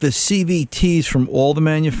think the CVTs from all the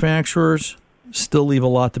manufacturers still leave a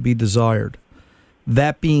lot to be desired.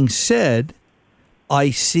 That being said,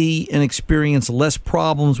 I see and experience less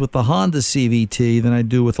problems with the Honda CVT than I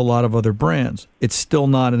do with a lot of other brands. It's still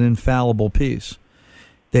not an infallible piece.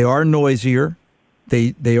 They are noisier.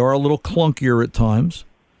 They are a little clunkier at times.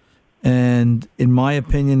 And in my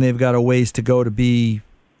opinion, they've got a ways to go to be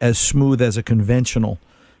as smooth as a conventional,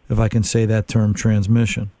 if I can say that term,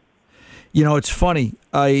 transmission. You know, it's funny.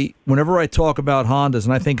 Whenever I talk about Hondas,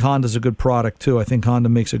 and I think Honda's a good product too. I think Honda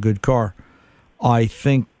makes a good car. I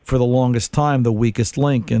think for the longest time, the weakest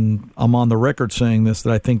link, and I'm on the record saying this,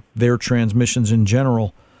 that I think their transmissions in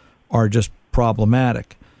general are just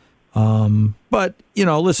problematic. But, you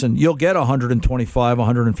know, listen, you'll get 125,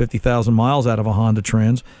 150,000 miles out of a Honda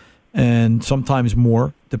Trans, and sometimes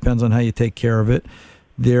more, depends on how you take care of it.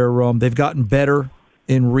 They've gotten better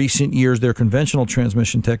in recent years, their conventional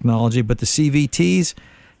transmission technology, but the CVTs,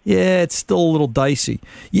 yeah, it's still a little dicey.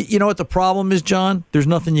 You know what the problem is, John? There's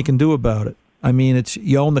nothing you can do about it. I mean,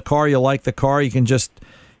 you own the car, you like the car, you can just,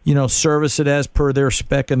 you know, service it as per their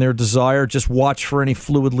spec and their desire. Just watch for any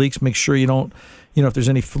fluid leaks. Make sure you don't, you know, if there's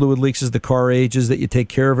any fluid leaks as the car ages, that you take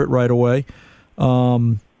care of it right away.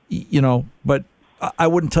 You know, but I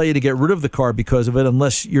wouldn't tell you to get rid of the car because of it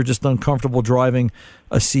unless you're just uncomfortable driving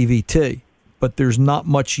a CVT. But there's not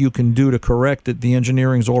much you can do to correct it. The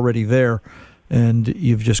engineering's already there, and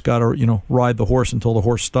you've just got to, you know, ride the horse until the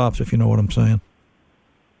horse stops, if you know what I'm saying.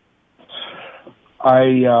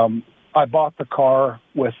 I bought the car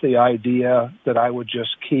with the idea that I would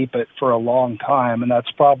just keep it for a long time, and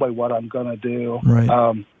that's probably what I'm going to do.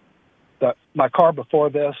 Right. My car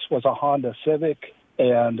before this was a Honda Civic,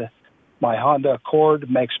 and my Honda Accord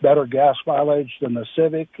makes better gas mileage than the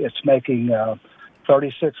Civic. It's making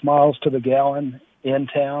 36 miles to the gallon in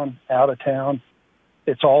town, out of town.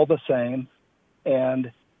 It's all the same.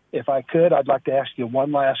 And if I could, I'd like to ask you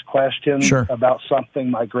one last question about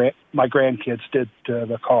something my grandkids did to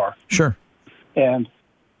the car. Sure. And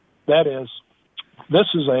that is, this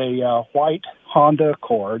is a white Honda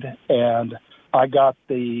Accord, and I got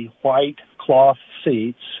the white cloth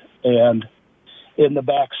seats, and in the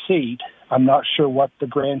back seat, I'm not sure what the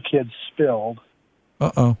grandkids spilled.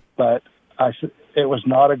 Uh-oh. But it was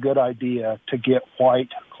not a good idea to get white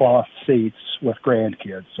cloth seats with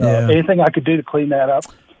grandkids. Anything I could do to clean that up?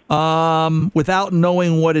 Without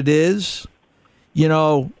knowing what it is, you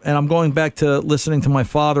know, and I'm going back to listening to my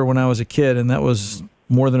father when I was a kid, and that was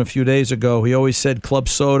more than a few days ago. He always said club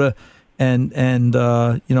soda and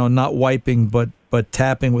you know, not wiping, but but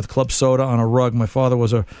tapping with club soda on a rug. My father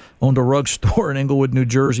owned a rug store in Englewood, New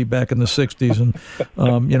Jersey back in the 60s. And,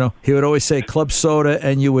 he would always say club soda,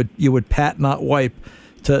 and you would pat, not wipe,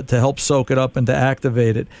 to help soak it up and to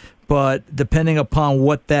activate it. But depending upon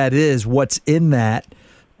what that is, what's in that,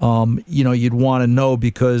 you'd want to know,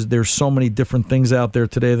 because there's so many different things out there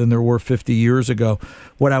today than there were 50 years ago.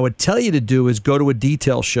 What I would tell you to do is go to a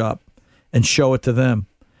detail shop and show it to them.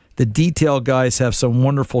 The detail guys have some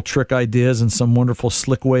wonderful trick ideas and some wonderful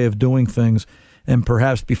slick way of doing things. And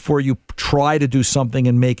perhaps before you try to do something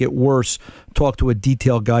and make it worse, talk to a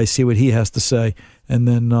detail guy, see what he has to say, and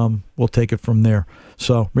then we'll take it from there.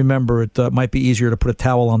 So remember, it might be easier to put a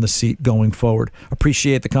towel on the seat going forward.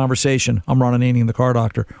 Appreciate the conversation. I'm Ron Ananian, the Car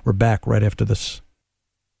Doctor. We're back right after this.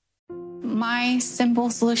 My simple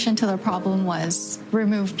solution to the problem was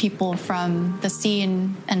remove people from the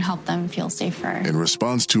scene and help them feel safer. In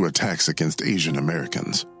response to attacks against Asian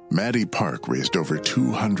Americans, Maddie Park raised over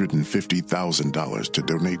 $250,000 to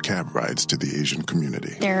donate cab rides to the Asian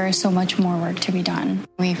community. There is so much more work to be done.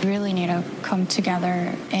 We really need to come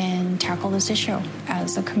together and tackle this issue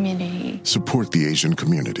as a community. Support the Asian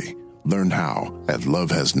community. Learn how at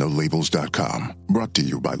lovehasnolabels.com. Brought to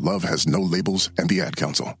you by Love Has No Labels and the Ad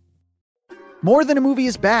Council. More Than a Movie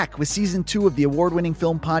is back with Season 2 of the award-winning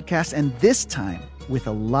film podcast, and this time with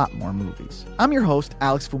a lot more movies. I'm your host,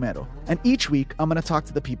 Alex Fumero, and each week I'm going to talk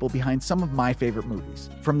to the people behind some of my favorite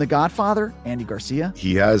movies. From The Godfather, Andy Garcia.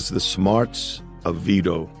 He has the smarts of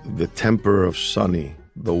Vito, the temper of Sonny,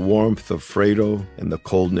 the warmth of Fredo, and the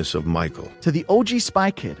coldness of Michael. To the OG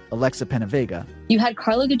Spy Kid, Alexa Penavega. You had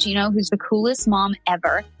Carla Gugino, who's the coolest mom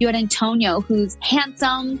ever. You had Antonio, who's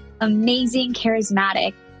handsome, amazing,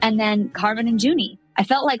 charismatic. And then Carmen and Junie. I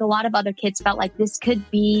felt like a lot of other kids felt like this could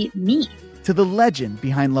be me. To the legend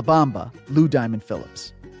behind La Bamba, Lou Diamond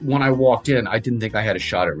Phillips. When I walked in, I didn't think I had a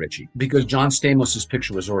shot at Richie because John Stamos'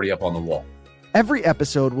 picture was already up on the wall. Every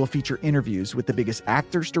episode will feature interviews with the biggest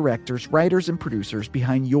actors, directors, writers, and producers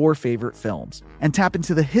behind your favorite films and tap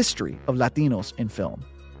into the history of Latinos in film.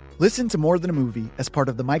 Listen to More Than a Movie as part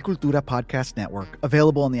of the My Cultura Podcast Network,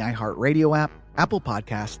 available on the iHeartRadio app, Apple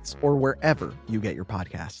Podcasts, or wherever you get your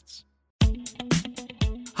podcasts.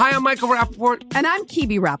 Hi, I'm Michael Rappaport. And I'm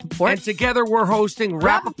Kibi Rappaport. And together we're hosting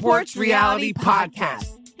Rappaport's Reality Podcast.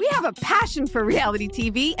 We have a passion for reality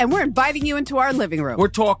TV, and we're inviting you into our living room. We're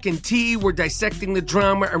talking tea, we're dissecting the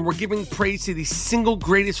drama, and we're giving praise to the single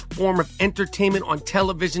greatest form of entertainment on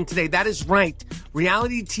television today. That is right.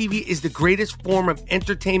 Reality TV is the greatest form of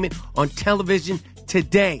entertainment on television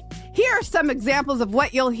today. Here are some examples of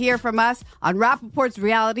what you'll hear from us on Rappaport's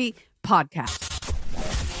Reality Podcast.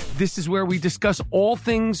 This is where we discuss all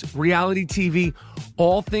things reality TV,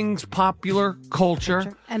 all things popular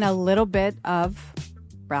culture. And a little bit of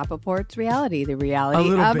Rappaport's reality, the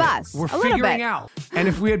reality of us. We're figuring out. And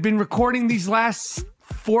if we had been recording these last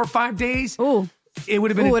 4 or 5 days, it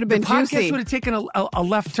would have been, the podcast juicy. Would have taken a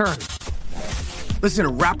left turn. Listen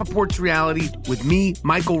to Rappaport's Reality with me,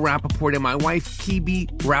 Michael Rappaport, and my wife,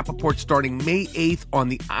 Kibi Rappaport, starting May 8th on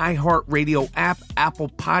the iHeartRadio app, Apple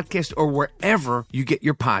Podcast, or wherever you get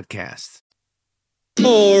your podcasts.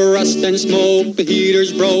 Oh, rust and smoke, the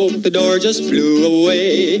heaters broke, the door just flew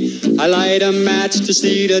away. I light a match to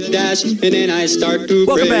see the dash, and then I start to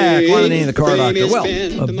Welcome pray. back, Ron Ananian, the Car Doctor.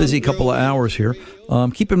 Well, a busy couple of hours here.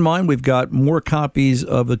 Keep in mind, we've got more copies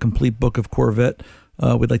of the complete book of Corvette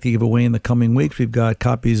we'd like to give away in the coming weeks. We've got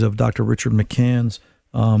copies of Dr. Richard McCann's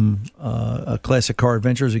Classic Car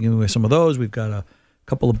Adventures. We're giving away some of those. We've got a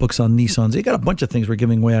couple of books on Nissans. You got a bunch of things we're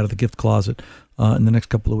giving away out of the gift closet in the next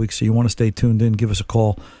couple of weeks. So you want to stay tuned in, give us a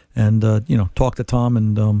call, and talk to Tom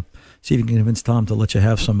and see if you can convince Tom to let you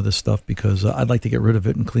have some of this stuff, because I'd like to get rid of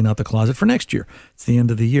it and clean out the closet for next year. It's the end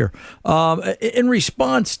of the year. In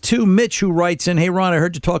response to Mitch, who writes in, hey, Ron, I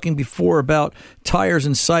heard you talking before about tires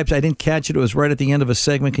and sipes. I didn't catch it. It was right at the end of a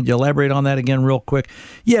segment. Could you elaborate on that again real quick?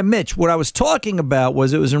 Yeah, Mitch, what I was talking about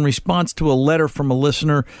was it was in response to a letter from a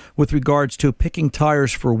listener with regards to picking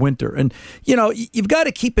tires for winter. And, you've got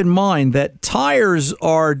to keep in mind that tires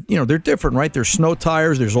are, they're different, right? There's snow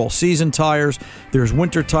tires, there's all-season tires, there's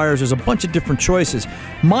winter tires, there's a bunch of different choices.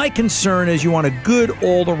 My concern is you want a good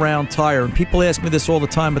all-around tire. And people ask me this all the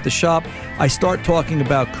time at the shop. I start talking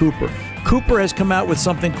about Cooper. Cooper has come out with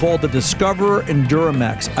something called the Discoverer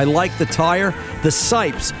Enduramax. I like the tire. The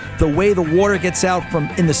sipes, the way the water gets out from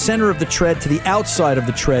in the center of the tread to the outside of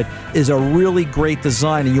the tread, is a really great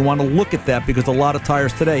design, and you want to look at that because a lot of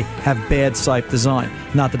tires today have bad sipe design,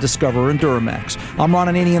 not the Discoverer Enduramax. I'm Ron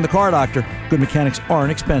Ananian, the Car Doctor. Good mechanics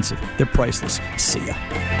aren't expensive. They're priceless. See ya.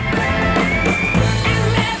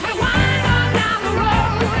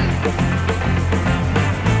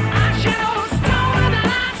 Stone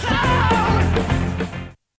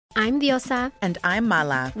Diosa. And I'm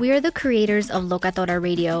Mala. We are the creators of Locatora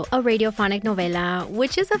Radio, a radiophonic novela,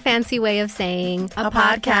 which is a fancy way of saying a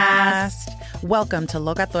podcast. Welcome to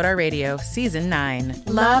Locatora Radio, Season 9.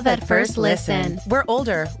 Love at first listen. We're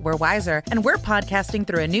older, we're wiser, and we're podcasting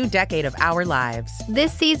through a new decade of our lives.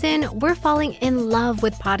 This season, we're falling in love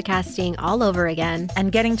with podcasting all over again.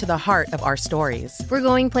 And getting to the heart of our stories. We're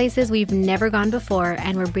going places we've never gone before,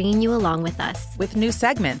 and we're bringing you along with us. With new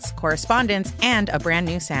segments, correspondence, and a brand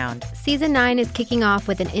new sound. Season 9 is kicking off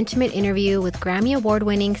with an intimate interview with Grammy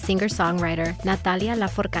Award-winning singer-songwriter Natalia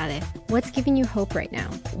Lafourcade. What's giving you hope right now?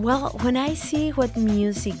 Well, when I see what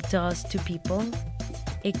music does to people,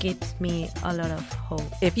 it gives me a lot of hope.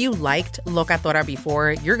 If you liked Locatora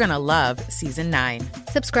before, you're going to love Season 9.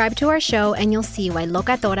 Subscribe to our show and you'll see why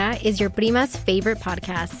Locatora is your prima's favorite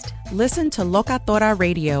podcast. Listen to Locatora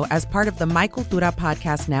Radio as part of the My Cultura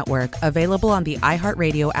Podcast Network, available on the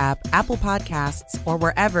iHeartRadio app, Apple Podcasts, or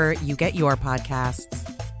wherever you get your podcasts.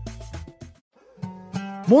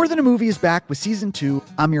 More Than a Movie is back with Season 2.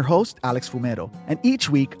 I'm your host, Alex Fumero, and each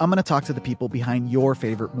week I'm going to talk to the people behind your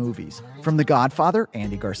favorite movies. From The Godfather,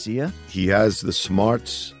 Andy Garcia. He has the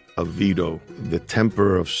smarts of Vito, the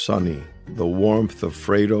temper of Sonny, the warmth of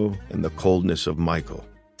Fredo, and the coldness of Michael.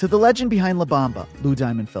 To the legend behind La Bamba, Lou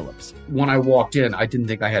Diamond Phillips. When I walked in, I didn't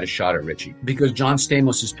think I had a shot at Richie because John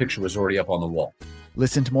Stamos' picture was already up on the wall.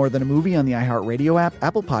 Listen to More Than a Movie on the iHeartRadio app,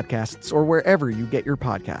 Apple Podcasts, or wherever you get your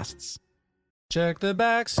podcasts. Check the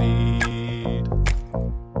back seat.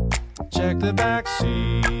 Check the back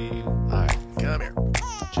seat. All right, come here.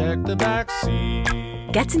 Check the back seat.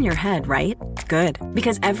 Gets in your head, right? Good.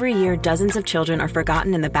 Because every year, dozens of children are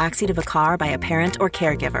forgotten in the backseat of a car by a parent or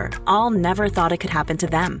caregiver. All never thought it could happen to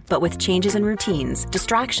them. But with changes in routines,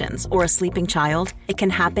 distractions, or a sleeping child, it can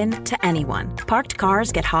happen to anyone. Parked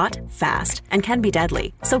cars get hot, fast, and can be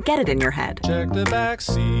deadly. So get it in your head. Check the back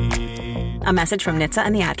seat. A message from NHTSA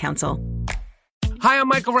and the Ad Council. Hi, I'm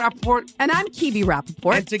Michael Rappaport. And I'm Kibi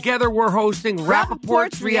Rappaport. And together we're hosting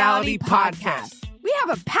Rappaport's Reality Podcast. We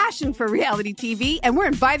have a passion for reality TV, and we're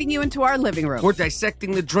inviting you into our living room. We're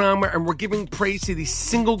dissecting the drama, and we're giving praise to the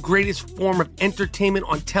single greatest form of entertainment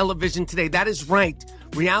on television today. That is right.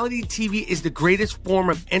 Reality TV is the greatest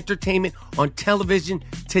form of entertainment on television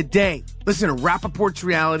today. Listen to Rappaport's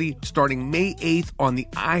Reality starting May 8th on the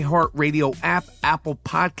iHeartRadio app, Apple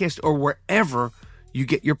Podcast, or wherever you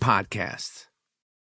get your podcasts.